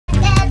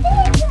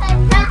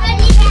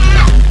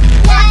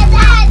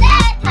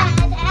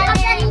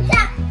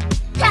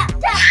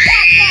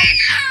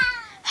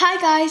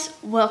guys,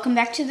 welcome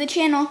back to the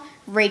channel,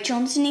 Rachel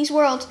and Sydney's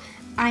World.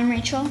 I'm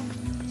Rachel,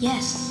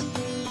 yes,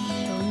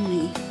 totally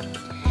me,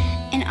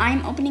 and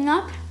I'm opening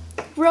up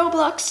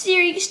Roblox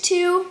Series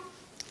 2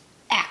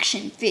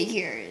 action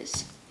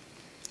figures.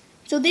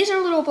 So these are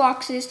little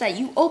boxes that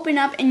you open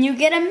up and you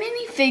get a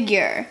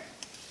minifigure.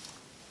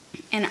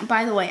 And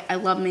by the way, I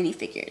love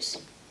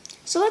minifigures.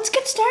 So let's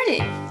get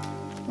started.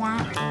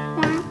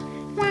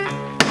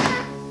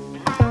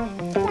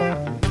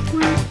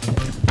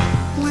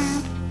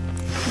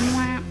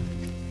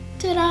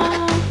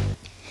 Ta-da!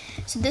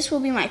 So this will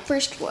be my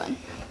first one.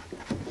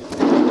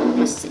 I'm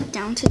gonna sit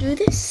down to do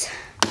this.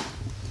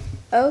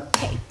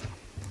 Okay.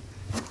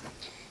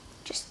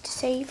 Just to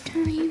save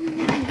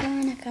time,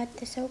 I'm gonna cut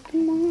this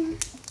open more.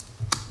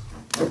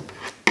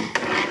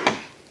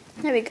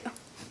 There we go.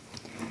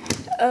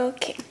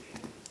 Okay.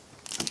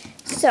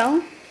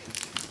 So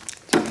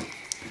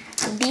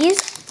these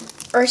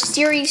are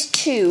Series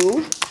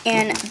 2,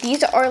 and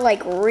these are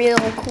like real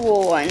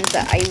cool ones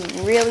that I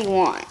really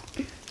want.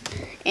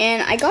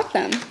 And I got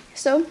them.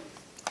 So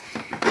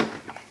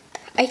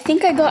I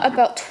think I got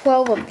about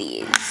 12 of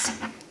these.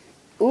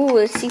 Ooh,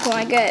 let's see what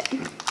I get.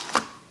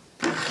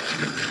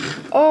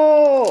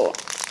 Oh,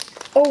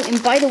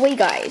 and by the way,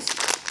 guys,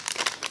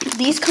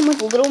 these come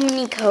with little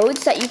mini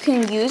codes that you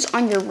can use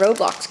on your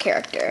Roblox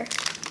character,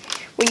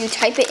 where you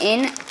type it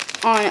in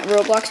on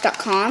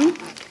Roblox.com,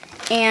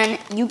 and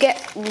you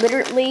get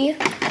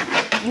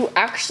you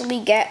actually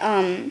get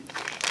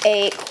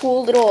a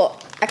cool little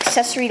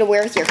accessory to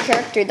wear with your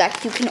character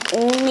that you can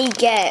only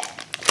get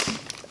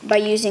by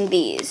using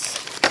these.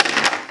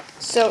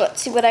 So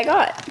let's see what I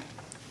got.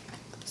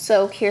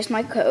 So here's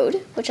my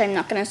code, which I'm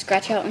not going to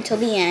scratch out until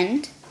the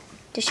end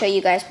to show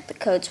you guys what the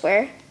codes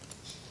were.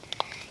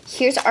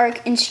 Here's our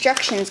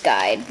instructions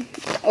guide.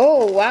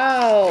 Oh,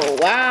 wow.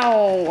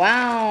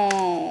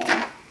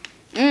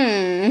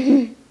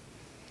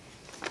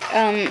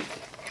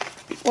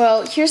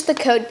 Well, here's the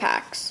code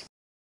packs.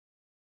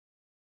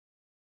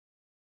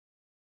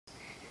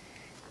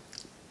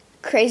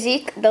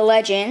 Crazy the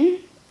Legend,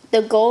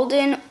 the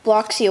Golden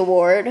Bloxy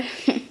Award,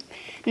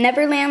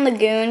 Neverland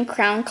Lagoon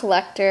Crown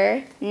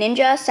Collector,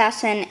 Ninja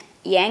Assassin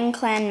Yang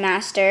Clan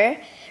Master,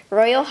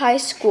 Royal High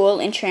School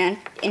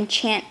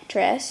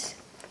Enchantress,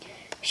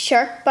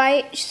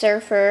 Sharkbite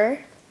Surfer,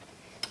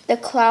 the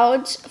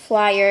Clouds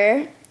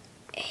Flyer,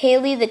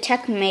 Haley the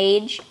Tech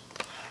Mage,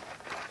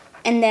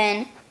 and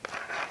then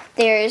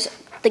there's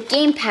the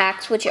game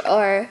packs, which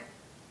are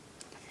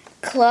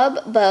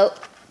Club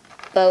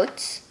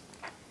Boats,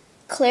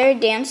 Claire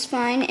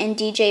Dancefine and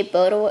DJ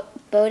Bode.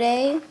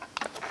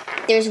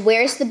 There's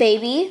Where's the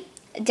Baby,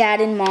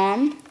 Dad and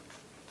Mom,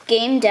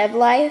 Game Dev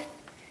Life,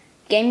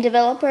 Game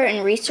Developer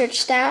and Research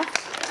Staff,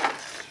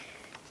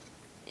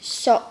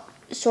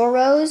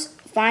 Soros,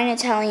 Fine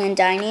Italian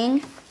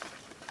Dining,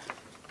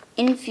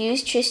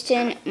 Infused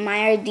Tristan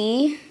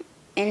Maillardi,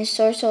 and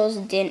Sorso's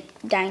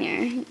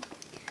Diner.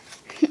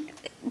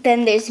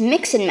 Then there's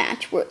Mix and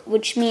Match,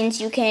 which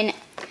means you can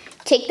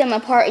take them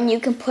apart and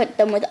you can put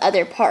them with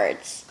other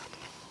parts.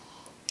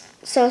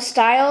 So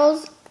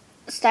Styles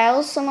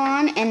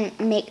Salon and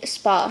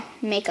Spa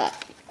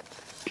Makeup.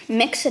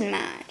 Mix and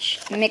match,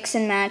 mix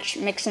and match,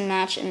 mix and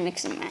match, and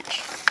mix and match.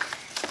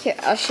 Here,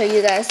 I'll show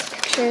you guys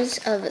pictures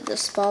of the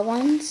spa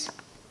ones.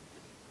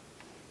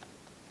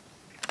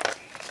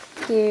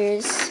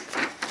 Here's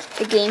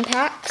the game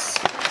packs.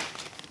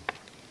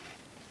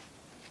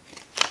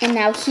 And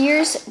now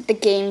here's the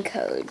game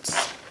codes.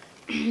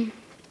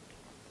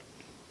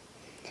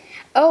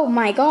 Oh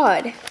my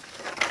god.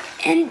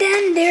 And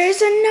then there's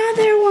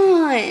another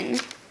one.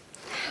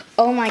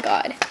 Oh my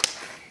god.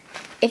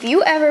 If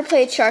you ever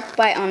played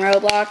Sharkbite on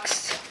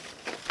Roblox,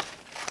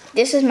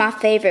 this is my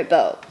favorite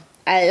boat.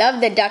 I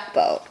love the duck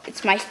boat.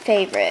 It's my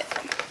favorite.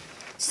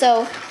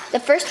 So the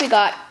first we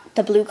got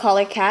the blue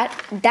collar cat.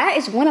 That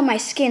is one of my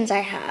skins I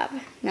have.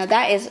 Now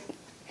that is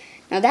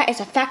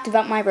a fact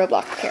about my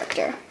Roblox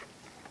character.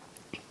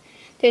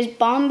 There's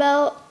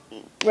Bombell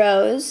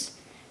Rose,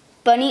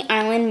 Bunny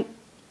Island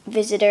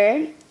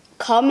Visitor,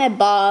 Call Me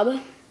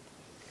Bob.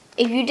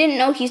 If you didn't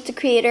know, he's the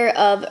creator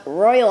of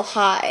Royal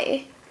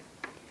High.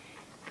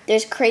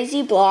 There's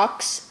Crazy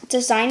Blocks,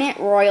 Design It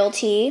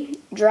Royalty,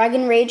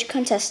 Dragon Rage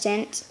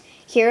Contestant,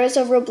 Heroes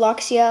of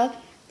Robloxia,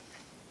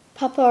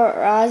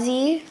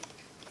 Paparazzi,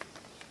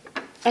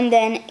 and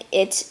then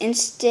it's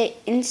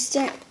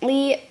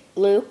Instantly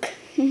Luke,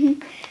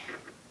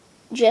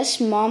 Just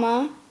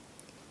Mama,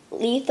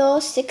 Lethal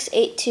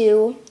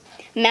 682,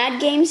 Mad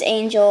Games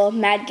Angel,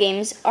 Mad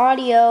Games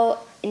Audio,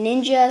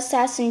 Ninja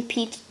Assassin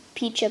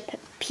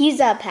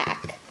Pizza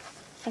Pack.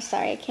 Oh,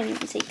 sorry, I can't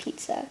even say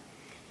pizza.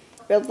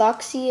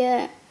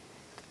 Robloxia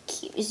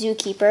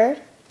Zookeeper,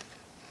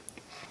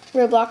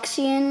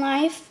 Robloxian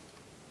Life,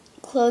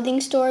 Clothing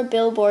Store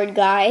Billboard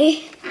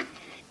Guy,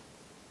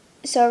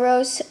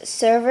 Soros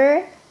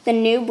Server, The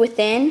Noob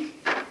Within,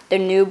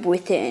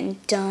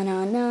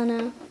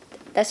 da-na-na-na.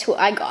 That's who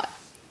I got.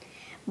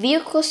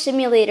 Vehicle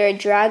Simulator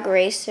Drag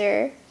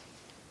Racer.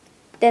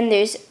 Then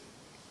there's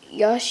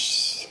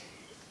Yasu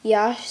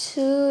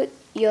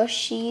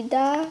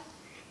Yoshida,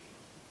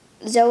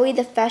 Zoe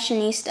the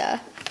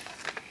Fashionista.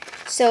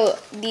 So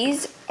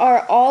these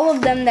are all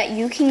of them that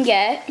you can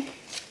get.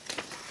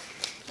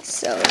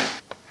 So,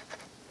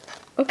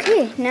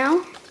 okay,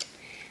 now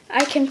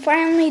I can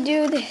finally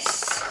do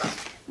this.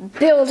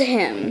 Build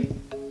him.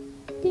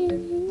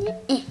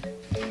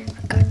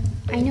 God,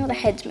 I know the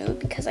heads move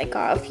because I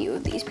got a few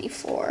of these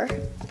before.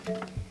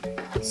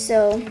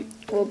 So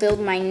we'll build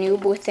my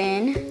noob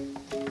within.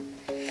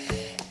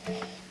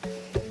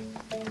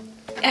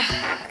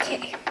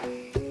 Okay.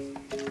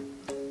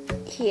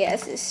 He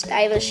has his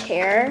stylish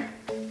hair.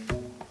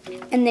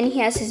 And then he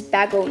has his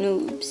bag of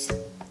noobs.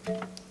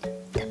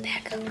 The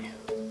bag of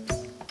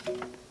noobs.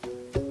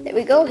 There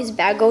we go, his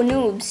bag of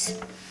noobs.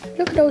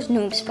 Look at those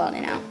noobs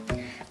falling out.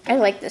 I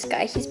like this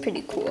guy, he's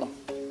pretty cool.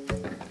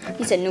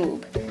 He's a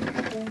noob.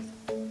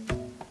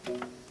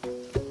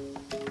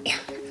 Yeah,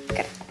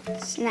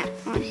 gotta snap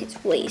on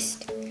his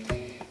waist.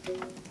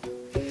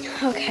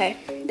 Okay,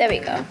 there we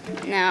go.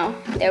 Now,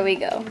 there we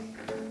go.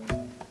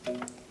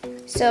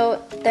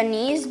 So the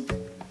knees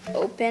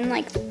open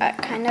like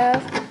that, kind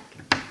of.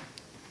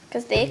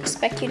 Because they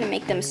expect you to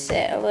make them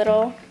sit a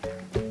little.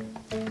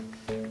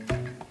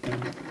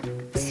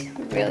 It's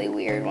really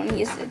weird when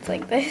he sits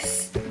like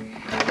this.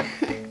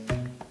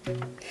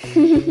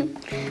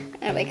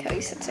 I like how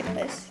he sits like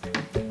this.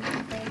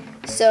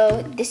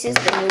 So this is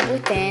the noob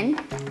within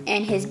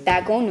and his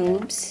bag of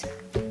noobs.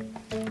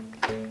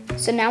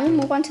 So now we'll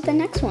move on to the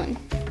next one.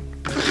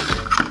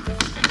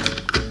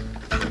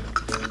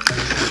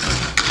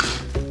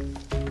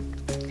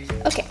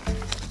 Okay,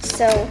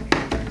 so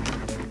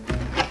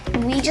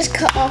we just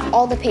cut off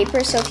all the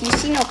paper, so if you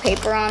see no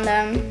paper on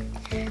them,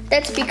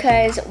 that's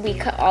because we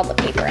cut all the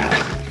paper out.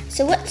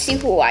 So let's see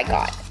who I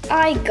got.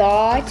 I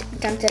got,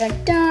 dun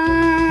dun dun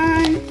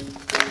dun,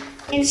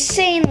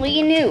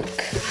 Insanely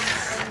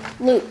Nuke.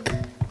 Luke,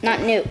 not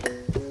Nuke,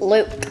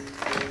 Luke.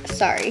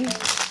 Sorry.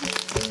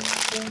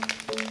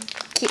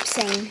 Keep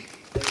saying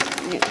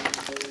Nuke.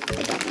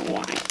 I don't know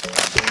why.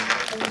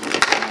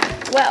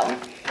 Well,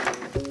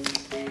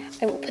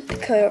 I will put the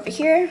code over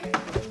here,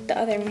 the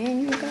other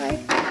manual guide.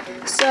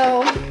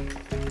 So,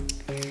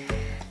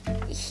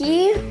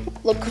 he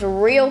looks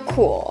real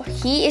cool.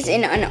 He is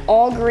in an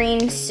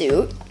all-green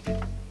suit,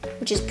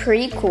 which is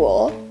pretty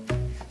cool.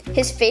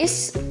 His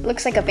face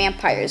looks like a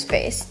vampire's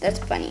face. That's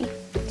funny.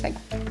 It's like,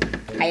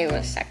 I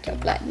will suck your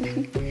blood.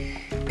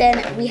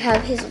 Then we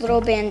have his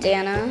little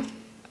bandana.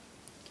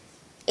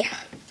 Yeah.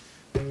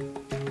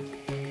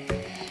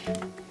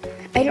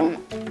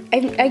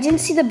 I didn't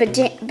see the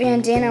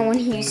bandana when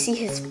you see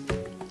his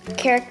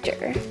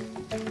character.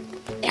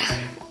 Yeah,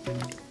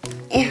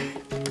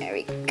 there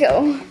we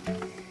go.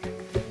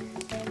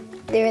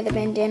 There the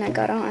bandana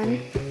got on.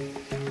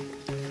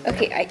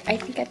 Okay, I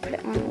think I put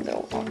it on a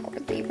little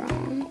awkwardly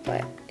wrong,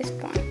 but it's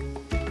fine.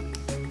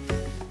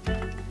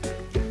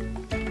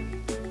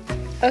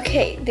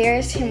 Okay,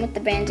 there's him with the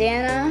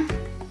bandana.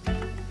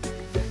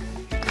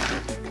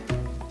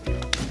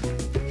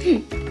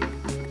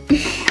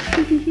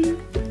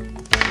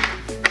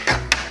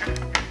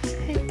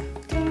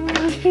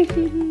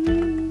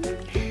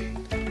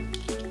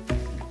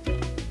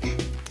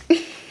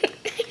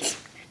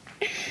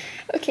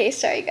 Okay,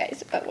 sorry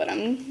guys about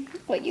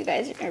what you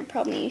guys are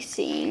probably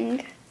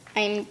seeing.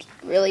 I'm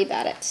really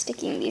bad at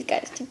sticking these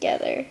guys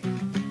together.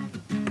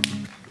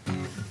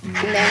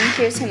 And then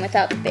here's him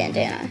without the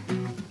bandana.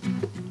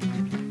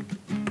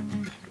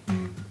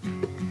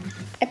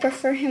 I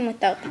prefer him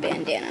without the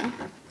bandana.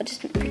 I'll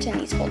just pretend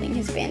he's holding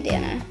his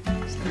bandana.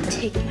 So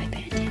take my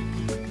bandana.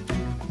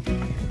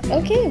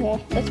 Okay,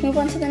 well, let's move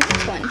on to the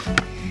next one.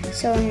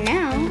 So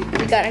now,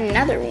 we got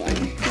another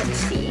one. Let's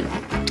see.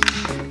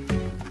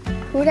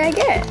 Who did I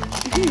get?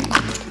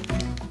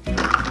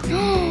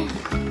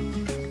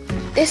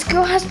 This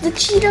girl has the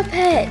cheetah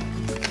pet.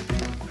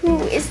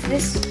 Who is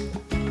this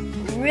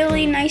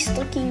really nice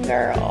looking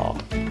girl?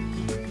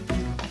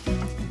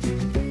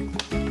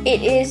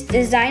 It is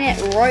Design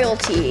It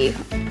Royalty.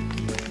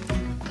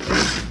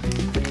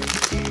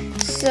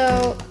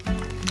 So,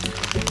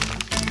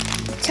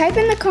 type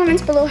in the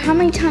comments below how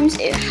many times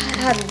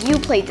have you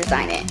played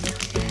Design It.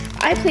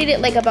 I played it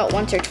like about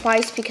once or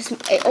twice because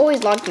it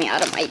always logged me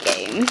out of my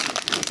game.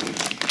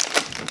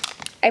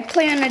 I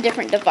play on a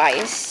different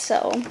device,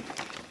 so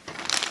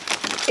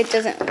it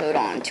doesn't load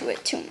onto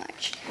it too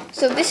much.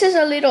 So this is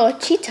a little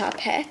cheetah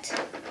pet.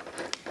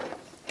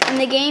 In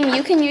the game,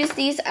 you can use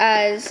these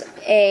as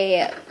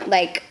a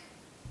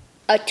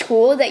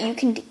tool that you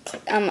can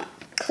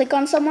click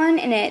on someone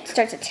and it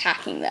starts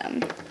attacking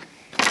them.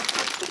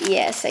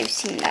 Yes, I've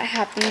seen that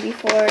happen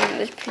before and it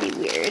was pretty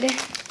weird.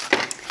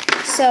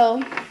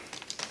 So,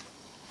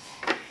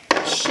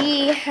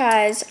 she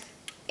has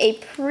a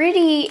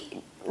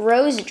pretty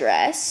rose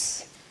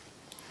dress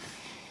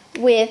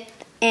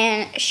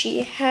and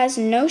she has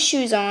no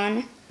shoes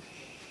on,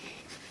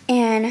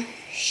 and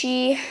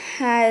she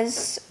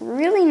has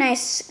really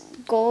nice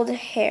gold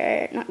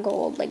hair, not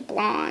gold, like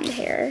blonde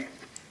hair.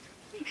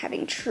 I'm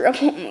having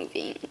trouble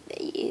moving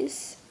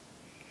these.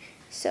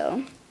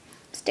 So,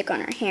 stick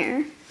on her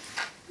hair.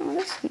 Oh,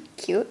 that's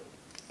cute.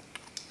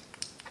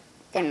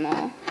 Then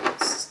we'll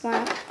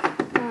slap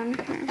on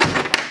her.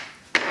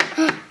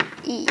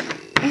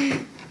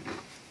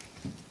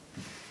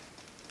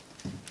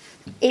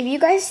 If you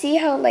guys see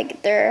how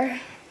like their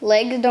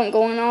legs don't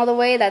go in all the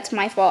way, that's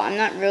my fault. I'm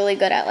not really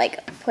good at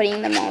like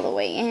putting them all the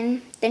way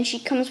in. Then she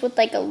comes with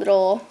like a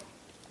little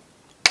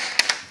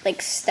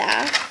like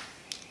staff.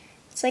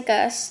 It's like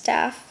a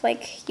staff,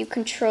 like you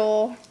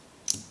control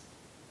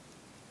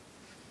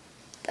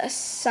the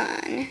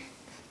sun.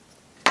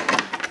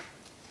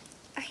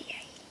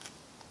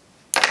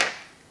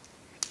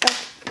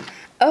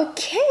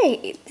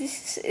 Okay,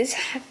 this is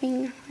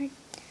having hard.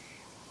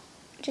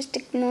 Just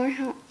ignore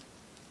how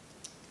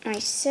I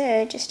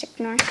said, just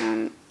ignore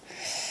how.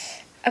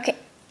 Okay,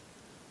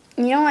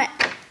 you know what?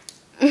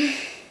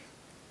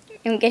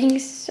 I'm getting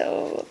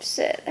so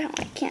upset how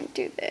I can't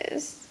do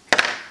this.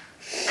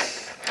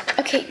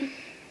 Okay.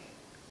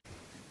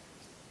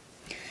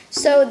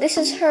 So this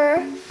is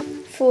her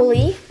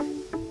fully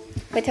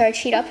with her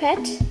cheetah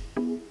pet.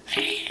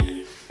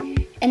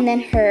 And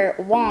then her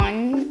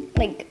wand,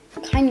 like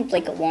kind of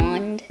like a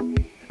wand.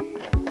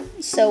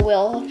 So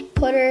we'll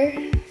put her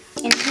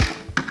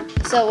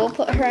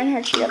in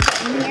her cheetah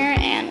pet in here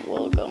and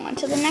we'll go on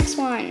to the next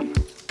one.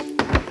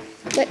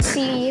 Let's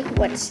see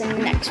what's in the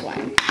next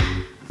one.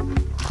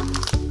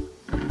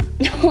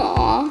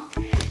 Aww.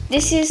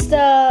 This is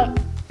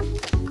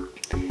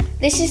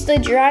the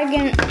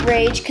Dragon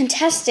Rage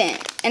contestant.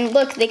 And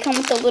look, they come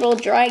with a little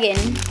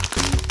dragon.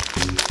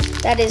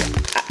 That is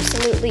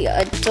absolutely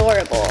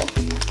adorable.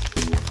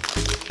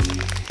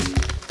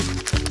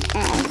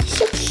 Oh,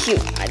 so cute.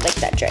 I like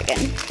that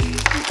dragon.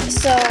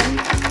 So,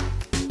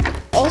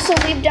 also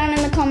leave down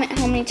in the comment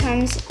how many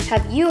times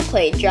have you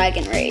played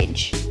Dragon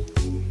Rage.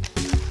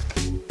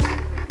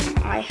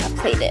 I have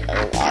played it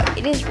a lot.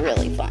 It is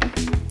really fun.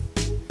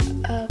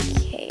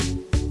 Okay.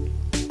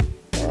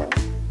 We'll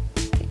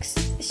fix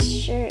this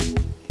shirt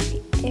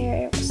right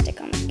there. We'll stick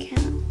on the cap.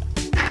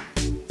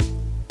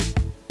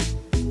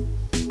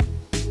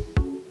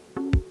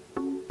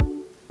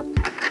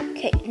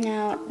 Okay,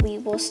 now we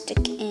will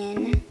stick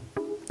in,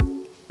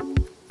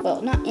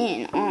 well, not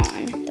in,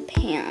 on the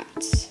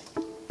pants.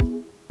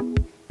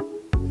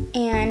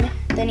 And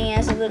then he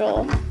has a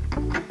little,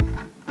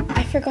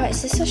 I forgot,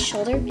 is this a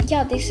shoulder?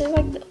 Yeah, this is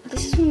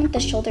one of the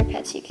shoulder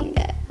pads you can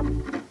get.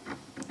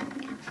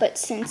 But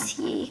since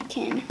he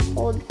can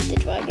hold the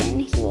dragon,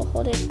 he will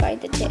hold it by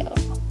the tail.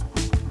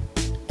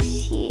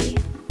 He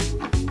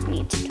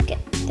needs to get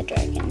the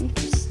dragon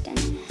just in.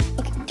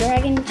 Okay,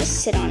 dragon,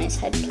 just sit on his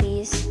head,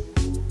 please.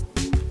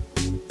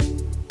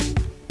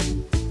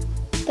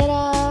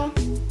 Ta-da!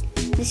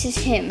 This is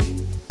him.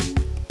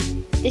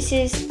 This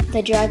is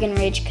the Dragon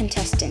Rage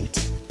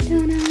contestant.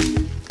 Ta-da!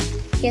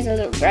 He has a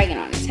little dragon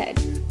on his head.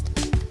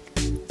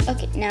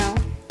 Okay, now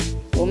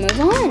we'll move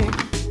on.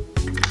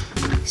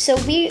 So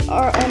we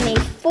are only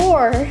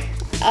 4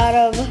 out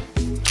of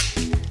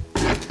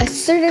a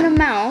certain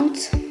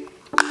amount.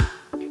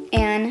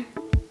 And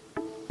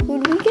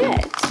who did we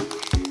get?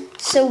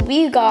 So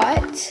we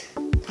got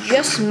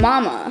Just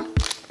Mama.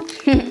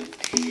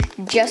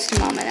 Just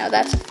Mama. Now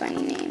that's a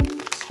funny name.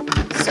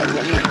 So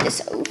we'll move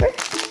this over.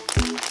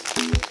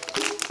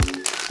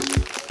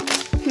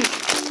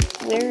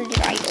 Where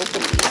did I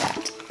open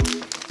that?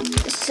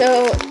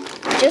 So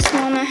Just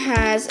Mama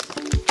has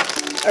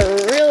a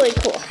really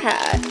cool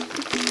hat.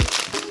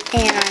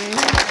 And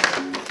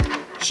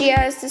she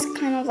has this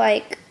kind of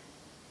like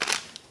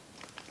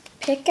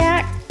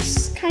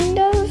pickaxe, kind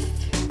of.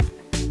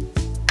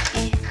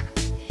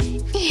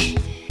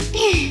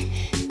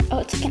 Oh,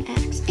 it's like an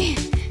axe.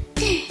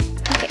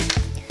 Okay,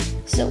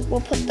 so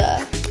we'll put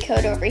the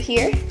coat over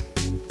here.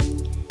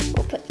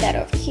 We'll put that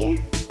over here.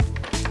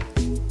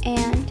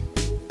 And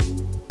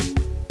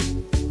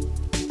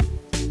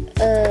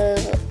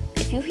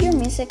if you hear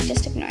music,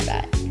 just ignore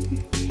that.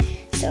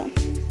 So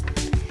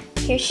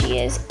here she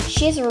is.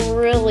 She has a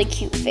really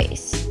cute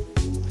face.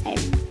 I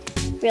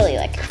really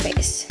like her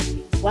face.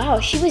 Wow,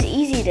 she was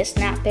easy to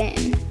snap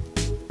in.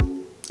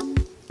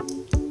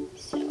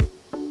 So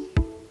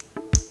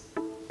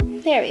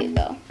there we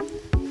go.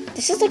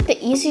 This is like the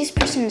easiest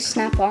person to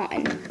snap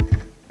on.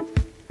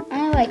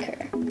 I like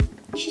her.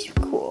 She's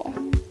cool.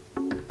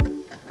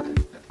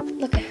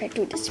 Look at her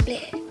do the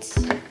splits.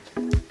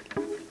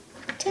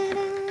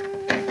 Ta-da!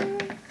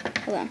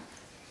 Hold on.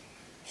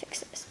 Fix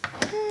this.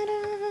 Ta-da!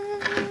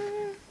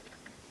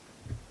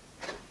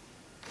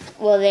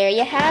 Well, there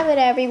you have it,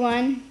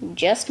 everyone.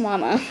 Just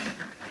Mama.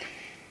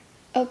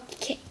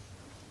 Okay.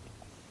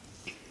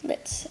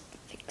 Let's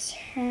fix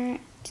her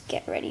to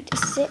get ready to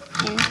sit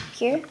in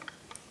here.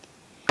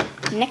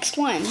 Next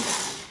one.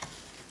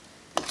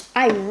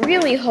 I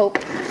really hope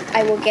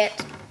I will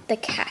get the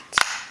cat.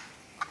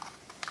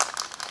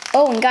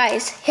 Oh, and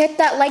guys, hit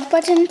that like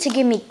button to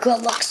give me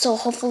good luck, so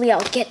hopefully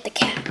I'll get the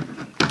cat.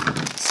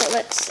 So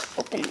let's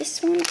open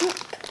this one up.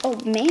 Oh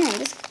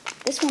man,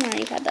 this one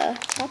already had the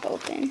top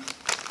open.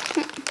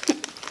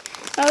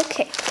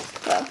 Okay,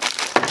 well,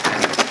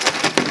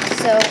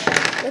 so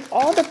with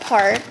all the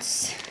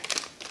parts,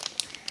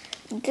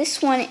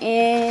 This one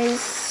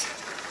is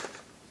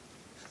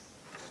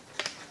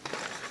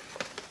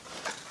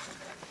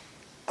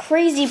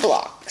Crazy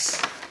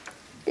Blocks.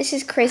 This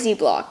is Crazy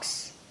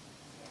Blocks.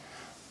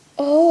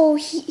 Oh,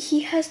 he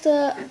has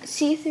the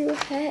see-through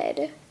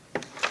head.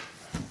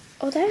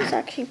 Oh, that is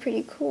actually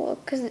pretty cool.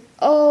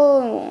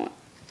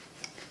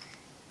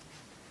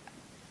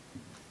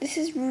 This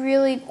is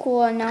really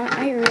cool. Now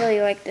I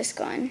really like this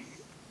gun.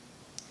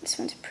 This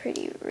one's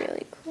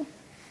really cool.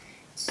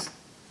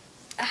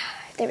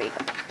 There we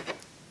go.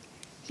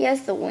 He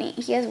has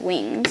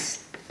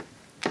wings.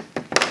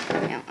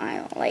 Now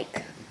I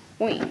like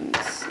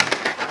wings.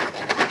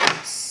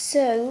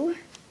 So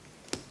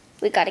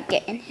we gotta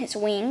get in his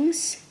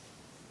wings.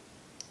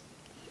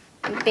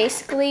 And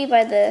basically,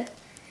 by the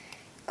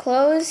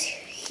clothes,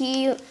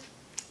 he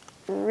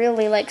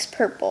really likes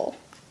purple.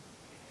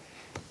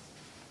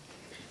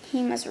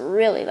 He must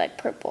really like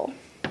purple.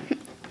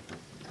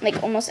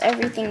 Like almost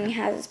everything he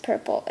has is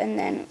purple. And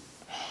then,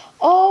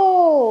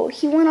 oh,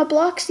 he won a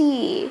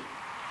Bloxy.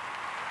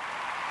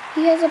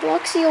 He has a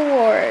Bloxy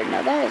award.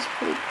 Now that is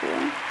pretty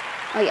cool.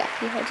 Oh yeah,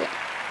 he holds it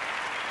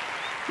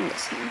in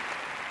this hand.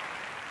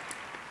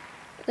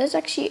 That's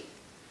actually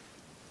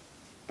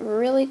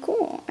really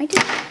cool. I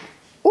did.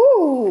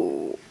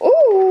 Ooh,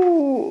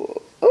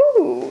 ooh, ooh,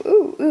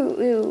 ooh,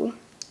 ooh, ooh.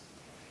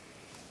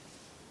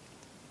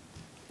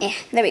 Yeah,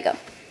 there we go.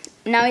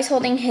 Now he's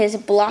holding his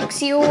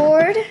Bloxy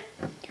award.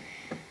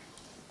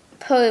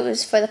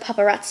 Pose for the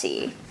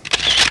paparazzi.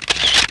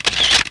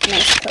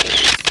 Nice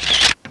pose.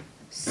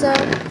 So,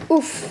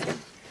 oof.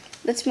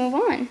 Let's move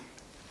on.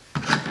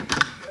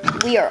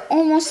 We are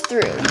almost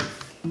through.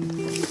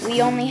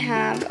 We only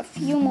have a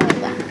few more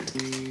left.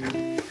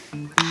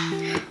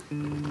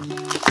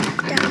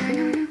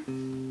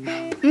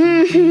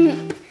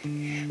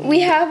 We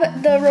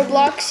have the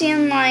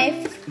Robloxian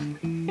Life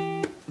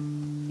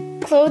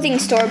clothing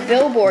store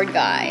billboard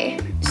guy.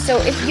 So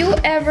if you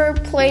ever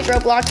played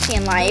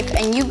Robloxian Life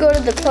and you go to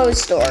the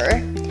clothes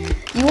store,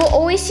 you will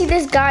always see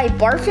this guy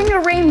barfing a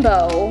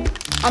rainbow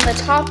on the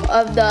top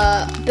of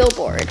the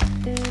billboard.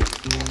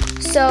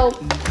 So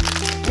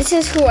this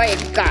is who I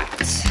got.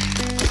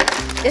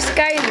 This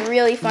guy is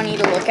really funny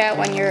to look at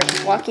when you're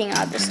walking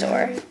out the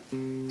store.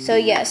 So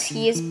yes,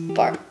 he is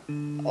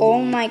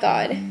oh my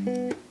god.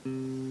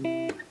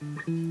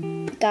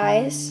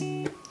 Guys,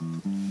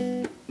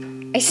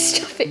 I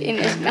stuff it in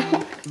his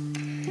mouth.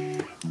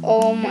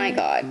 Oh my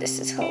god, this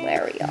is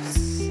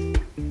hilarious.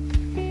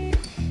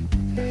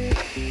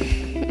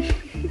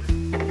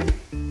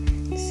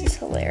 This is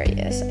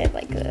hilarious. I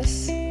like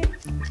this.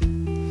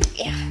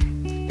 Yeah.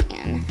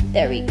 And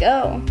there we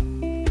go.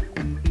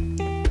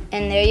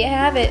 And there you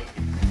have it.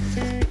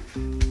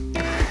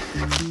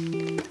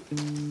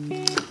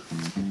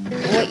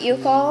 What you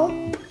call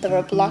the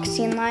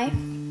Robloxian Life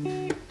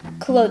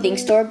clothing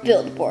store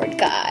billboard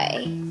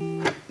guy.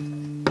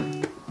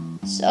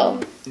 So,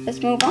 let's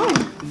move on.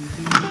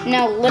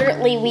 Now,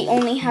 literally, we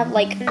only have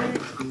like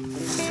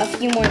a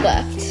few more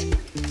left.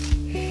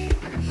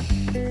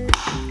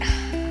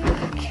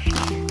 Okay.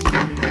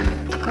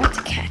 What's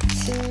a cat?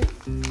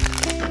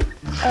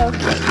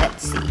 Okay,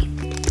 let's see.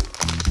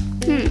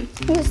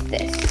 Who is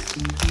this?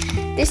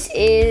 This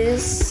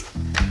is...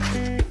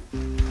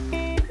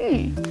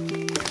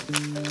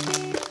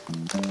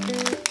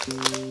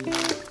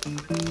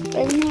 I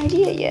have no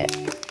idea yet.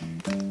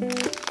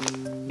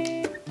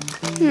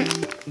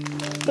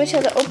 Which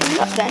has it opened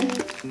up then?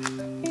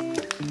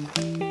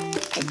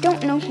 I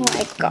don't know who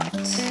I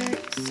got,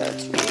 so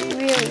it's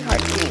really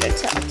hard for me to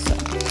tell. So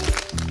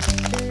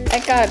I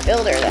got a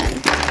builder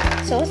then.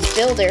 So let's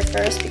build her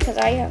first because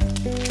I have.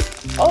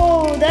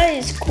 Oh, that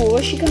is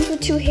cool. She comes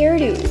with 2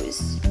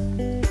 hairdos.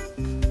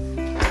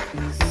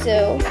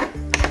 So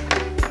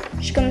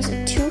she comes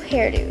with 2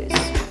 hairdos,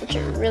 which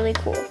are really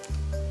cool.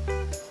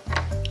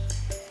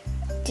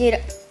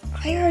 Did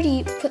I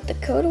already put the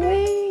code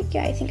away?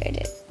 Yeah, I think I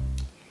did.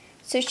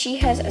 So she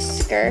has a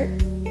skirt.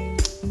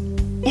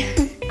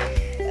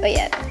 Oh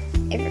yeah,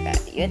 I forgot.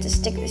 You had to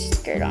stick the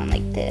skirt on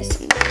like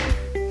this.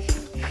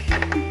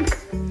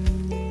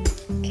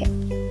 Okay.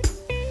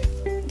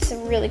 It's a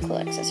really cool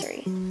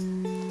accessory.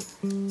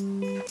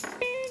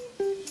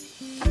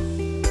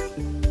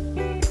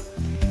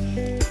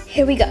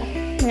 Here we go.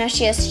 Now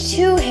she has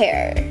 2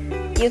 hair.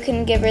 You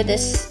can give her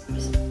this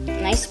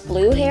nice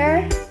blue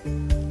hair.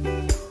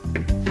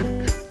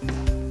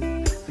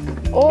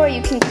 Or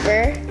you can give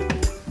her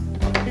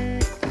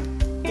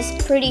this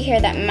pretty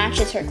hair that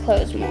matches her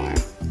clothes more.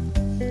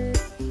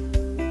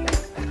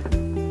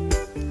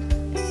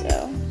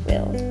 So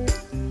we'll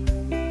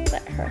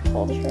let her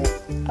hold her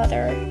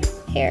other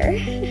hair.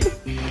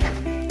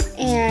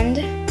 And,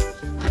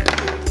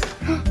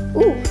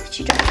 ooh,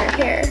 she dropped her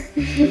hair.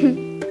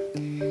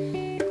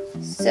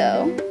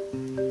 So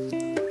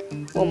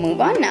we'll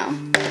move on now.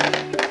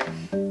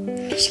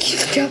 She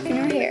keeps dropping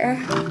her hair.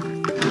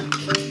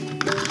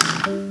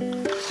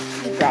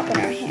 Dropping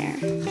her hair.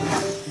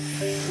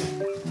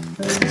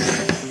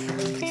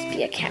 Please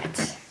be a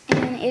cat.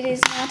 And it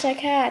is not a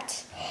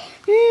cat.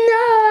 No!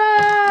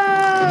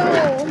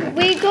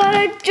 We got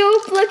a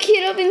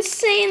duplicate of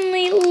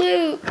Insanely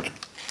Luke.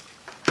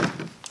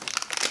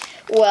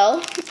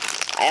 Well,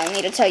 I don't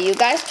need to tell you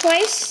guys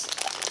twice,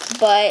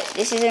 but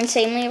this is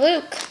Insanely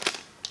Luke.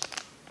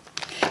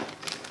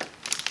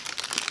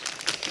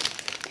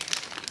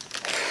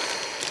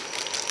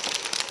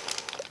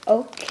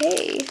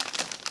 Okay.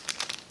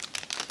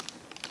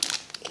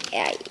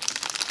 Yay.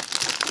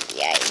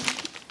 Yay.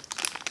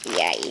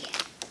 Yay.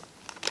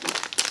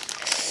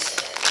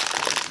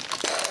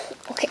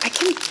 Okay, I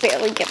can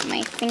barely get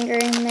my finger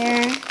in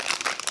there.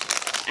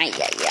 Ay,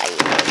 ay, ay.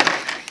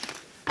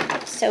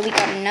 So we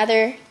got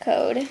another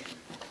code.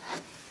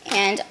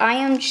 And I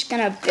am just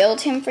gonna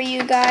build him for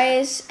you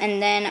guys. And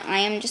then I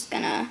am just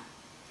gonna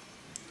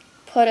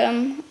put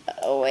him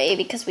away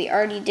because we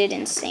already did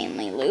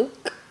Insanely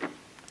Luke.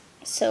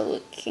 So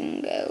Luke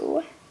can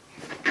go.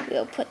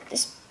 We'll put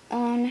this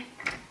on.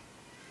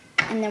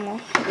 And then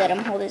we'll let him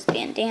hold his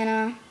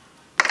bandana.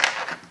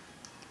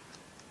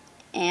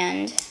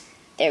 And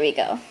there we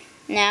go.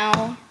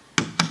 Now,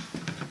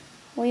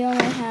 we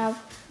only have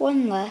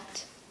one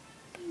left.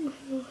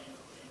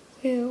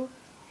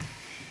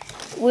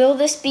 Will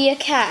this be a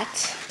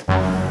cat?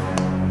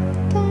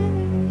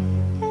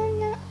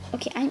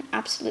 Okay, I'm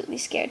absolutely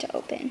scared to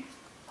open.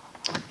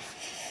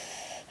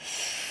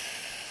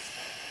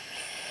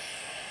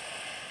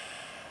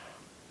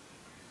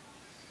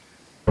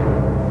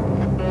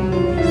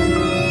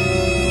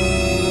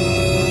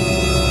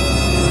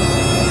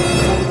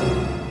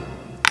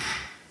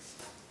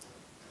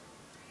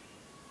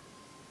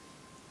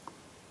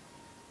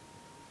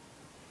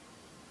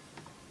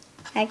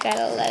 I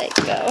gotta let it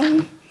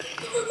go.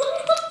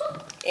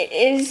 It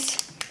is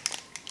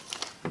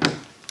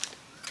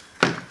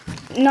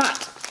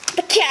not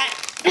the cat.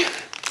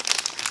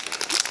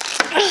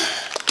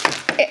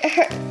 It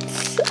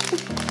hurts.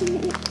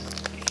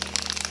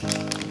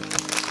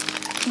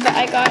 But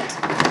I got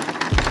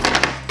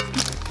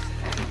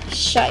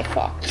Shy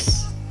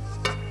Fox.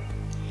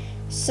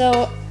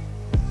 So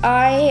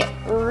I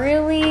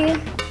really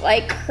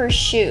like her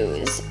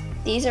shoes.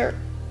 These are,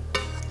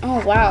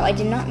 oh wow, I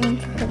did not mean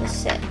for her to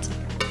sit.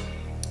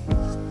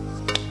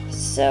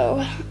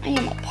 So I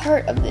am a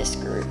part of this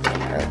group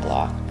in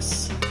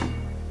Roblox.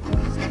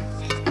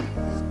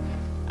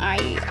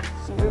 I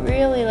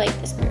really like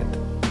this group.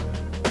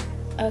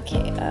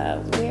 Okay,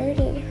 where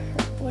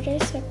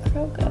does her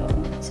crow go?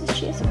 It says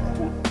she has a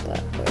crow,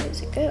 but where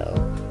does it go?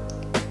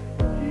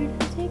 Where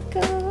does it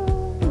go?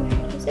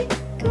 Where does it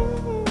go?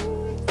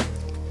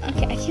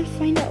 Okay, I can't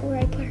find out where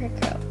I put her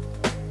crow.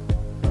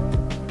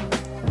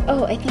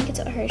 Oh, I think it's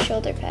her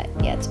shoulder pet.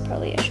 Yeah, it's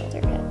probably a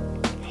shoulder pet.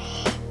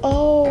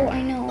 Oh,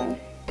 I know.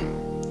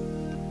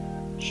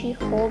 She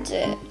holds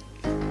it.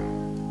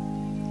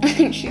 I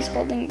think she's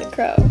holding the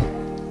crow.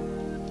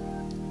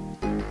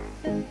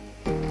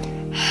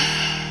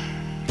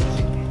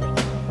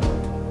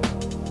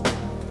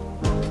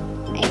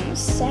 I'm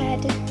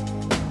sad,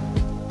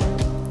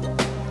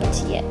 but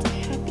yet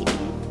happy.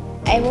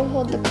 I will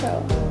hold the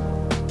crow.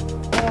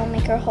 I will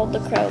make her hold the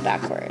crow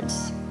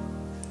backwards.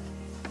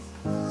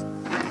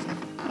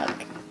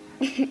 Look,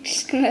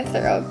 she's gonna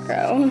throw a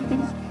crow.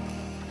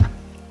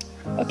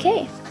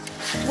 Okay,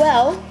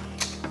 well,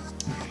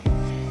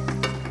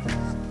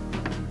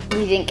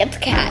 we didn't get the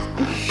cat.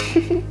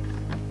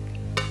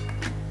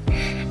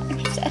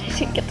 I'm sad I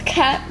didn't get the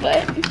cat,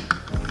 but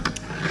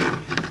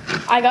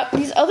I got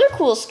these other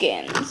cool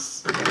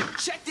skins.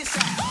 Check this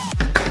out.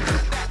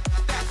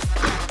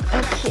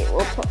 Okay,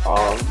 we'll put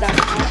all of them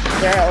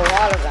out. There are a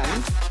lot of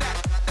them.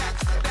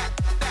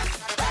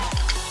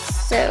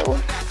 So,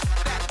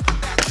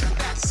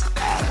 let's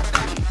add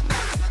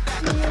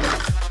them here.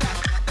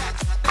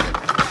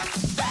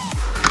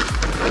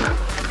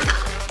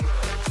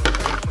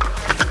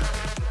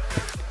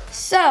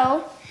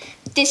 So,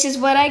 this is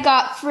what I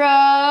got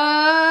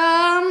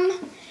from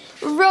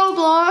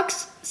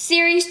Roblox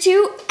Series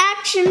 2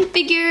 action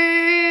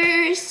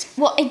figures.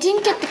 Well, I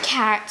didn't get the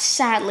cat,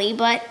 sadly,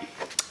 but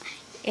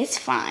it's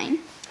fine.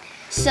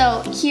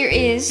 So, here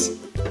is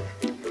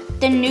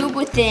the Noob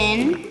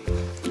Within,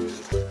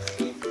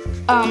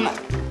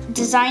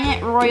 Design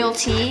It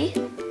Royalty,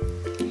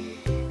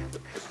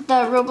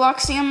 the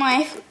Robloxian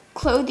Life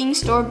clothing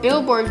store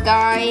billboard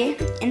guy,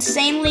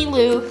 Insanely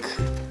Luke,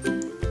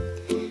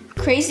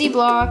 Crazy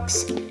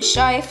Blocks,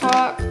 Shy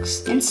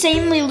Fox,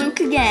 Insanely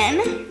Luke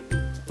again.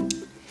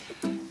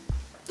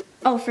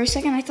 Oh, for a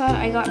second I thought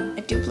I got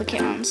a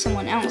duplicate on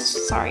someone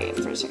else. Sorry,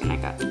 for a second I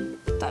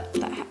thought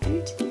that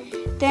happened.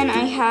 Then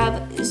I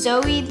have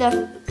Zoe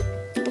the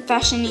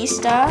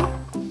fashionista.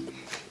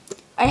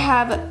 I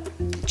have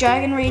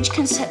Dragon Rage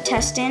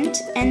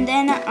contestant, and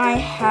then I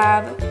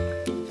have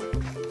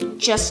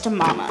Just a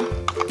Mama.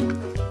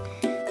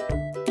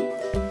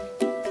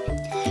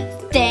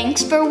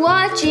 Thanks for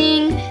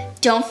watching.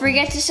 Don't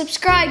forget to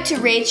subscribe to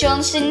Rachel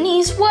and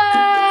Sydney's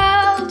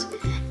World.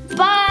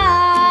 Bye.